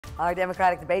Our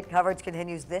Democratic debate coverage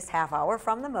continues this half hour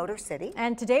from the Motor City.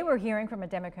 And today we're hearing from a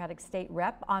Democratic state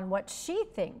rep on what she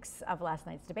thinks of last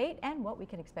night's debate and what we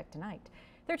can expect tonight.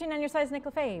 13 on your side's Nick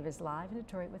Lefebvre is live in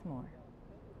Detroit with more.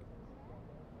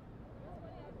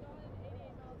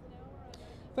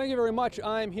 Thank you very much.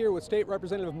 I'm here with State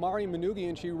Representative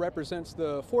Manoogian. She represents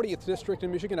the 40th District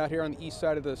in Michigan out here on the east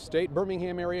side of the state,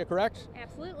 Birmingham area, correct?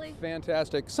 Absolutely.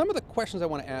 Fantastic. Some of the questions I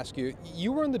want to ask you,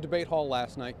 you were in the debate hall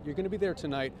last night. You're going to be there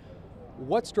tonight.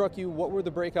 What struck you? What were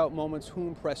the breakout moments? Who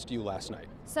impressed you last night?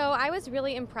 So I was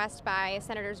really impressed by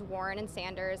Senators Warren and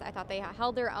Sanders. I thought they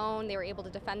held their own. They were able to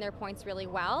defend their points really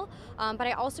well. But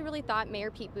I also really thought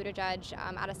Mayor Pete Buttigieg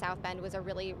out of South Bend was a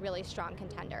really, really strong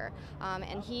contender.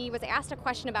 And he was asked a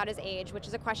question about his age, which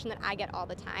is a question that I get all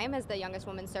the time as the youngest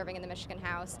woman serving in the Michigan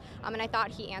House. And I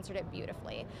thought he answered it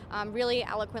beautifully. Really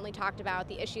eloquently talked about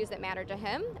the issues that matter to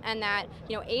him, and that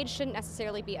age shouldn't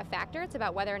necessarily be a factor. It's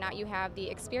about whether or not you have the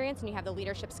experience and you have the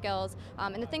leadership skills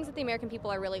and the things that the American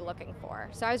people are really looking for.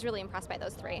 So I was really impressed by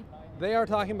those three. They are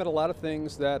talking about a lot of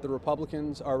things that the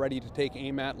Republicans are ready to take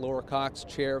aim at. Laura Cox,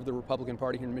 chair of the Republican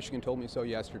Party here in Michigan, told me so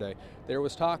yesterday. There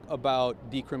was talk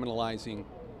about decriminalizing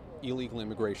illegal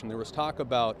immigration. There was talk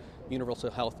about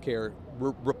universal health care,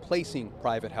 replacing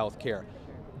private health care.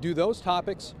 Do those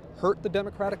topics hurt the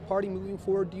Democratic Party moving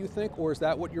forward, do you think, or is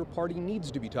that what your party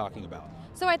needs to be talking about?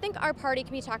 So I think our party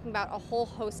can be talking about a whole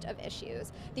host of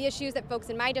issues. The issues that folks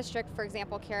in my district, for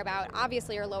example, care about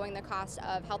obviously are lowering the cost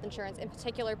of health insurance, in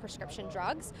particular prescription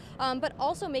drugs, but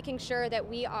also making sure that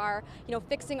we are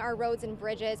fixing our roads and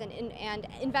bridges and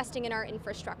investing in our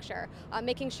infrastructure,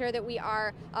 making sure that we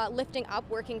are lifting up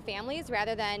working families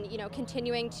rather than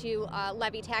continuing to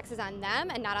levy taxes on them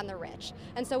and not on the rich.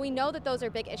 And so we know that those are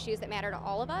big issues that matter to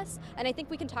all of us, and I think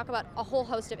we can talk about a whole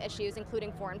host of issues,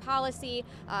 including foreign policy,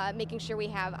 making sure we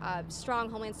have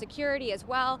strong homeland security as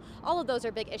well. All of those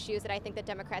are big issues that I think that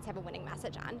Democrats have a winning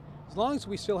message on. As long as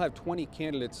we still have 20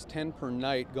 candidates, 10 per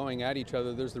night, going at each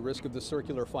other, there's the risk of the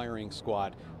circular firing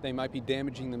squad. They might be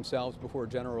damaging themselves before a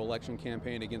general election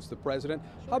campaign against the president.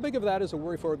 How big of that is a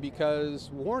worry for it? Because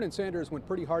Warren and Sanders went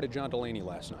pretty hard at John Delaney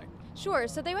last night. Sure,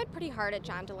 so they went pretty hard at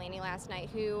John Delaney last night,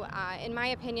 who, in my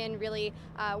opinion, really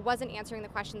wasn't answering the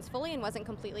questions fully and wasn't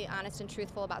completely honest and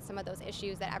truthful about some of those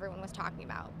issues that everyone was talking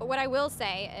about. But what I will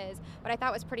say is, what I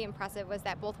thought was pretty impressive was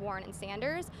that both Warren and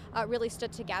Sanders really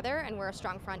stood together and were a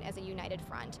strong front as a united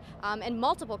front. And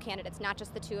multiple candidates, not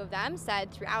just the two of them, said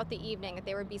throughout the evening that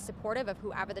they would be supportive of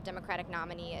whoever the Democratic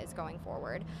nominee is going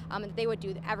forward, and that they would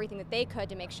do everything that they could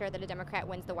to make sure that a Democrat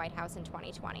wins the White House in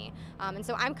 2020. And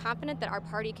so I'm confident that our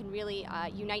party can really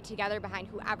unite together behind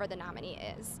whoever the nominee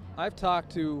is. I've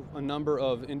talked to a number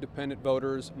of independent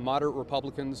voters, moderate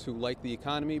Republicans who like the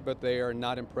economy, but they are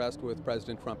not impressed with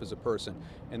President Trump as a person.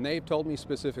 And they've told me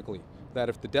specifically that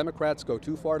if the Democrats go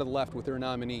too far to the left with their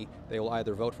nominee, they will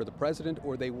either vote for the president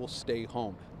or they will stay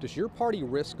home. Does your party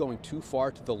risk going too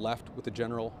far to the left with the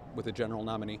general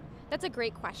nominee? That's a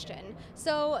great question.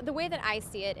 So the way that I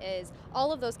see it is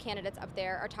all of those candidates up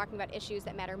there are talking about issues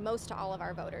that matter most to all of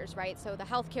our voters, right? So the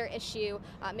healthcare issue,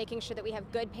 making sure that we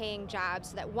have good paying jobs,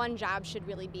 so that one job should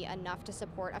really be enough to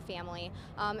support a family.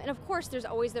 And of course, there's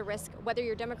always the risk, whether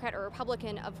you're Democrat or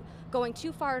Republican, of going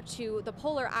too far to the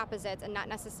polar opposites and not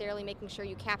necessarily making sure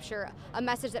you capture a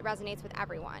message that resonates with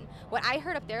everyone. What I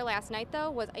heard up there last night,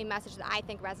 though, was a message that I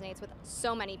think resonates with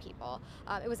so many people.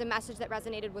 It was a message that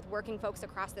resonated with working folks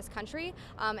across this country.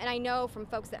 And I know from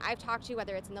folks that I've talked to,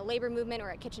 whether it's in the labor movement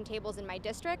or at kitchen tables in my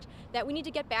district, that we need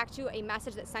to get back to a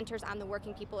message that centers on the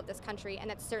working people of this country, and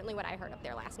that's certainly what I heard up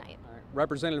there last night. Right.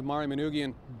 Representative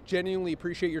Manoogian, genuinely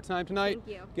appreciate your time tonight.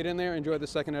 Thank you. Get in there, enjoy the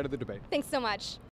second night of the debate. Thanks so much.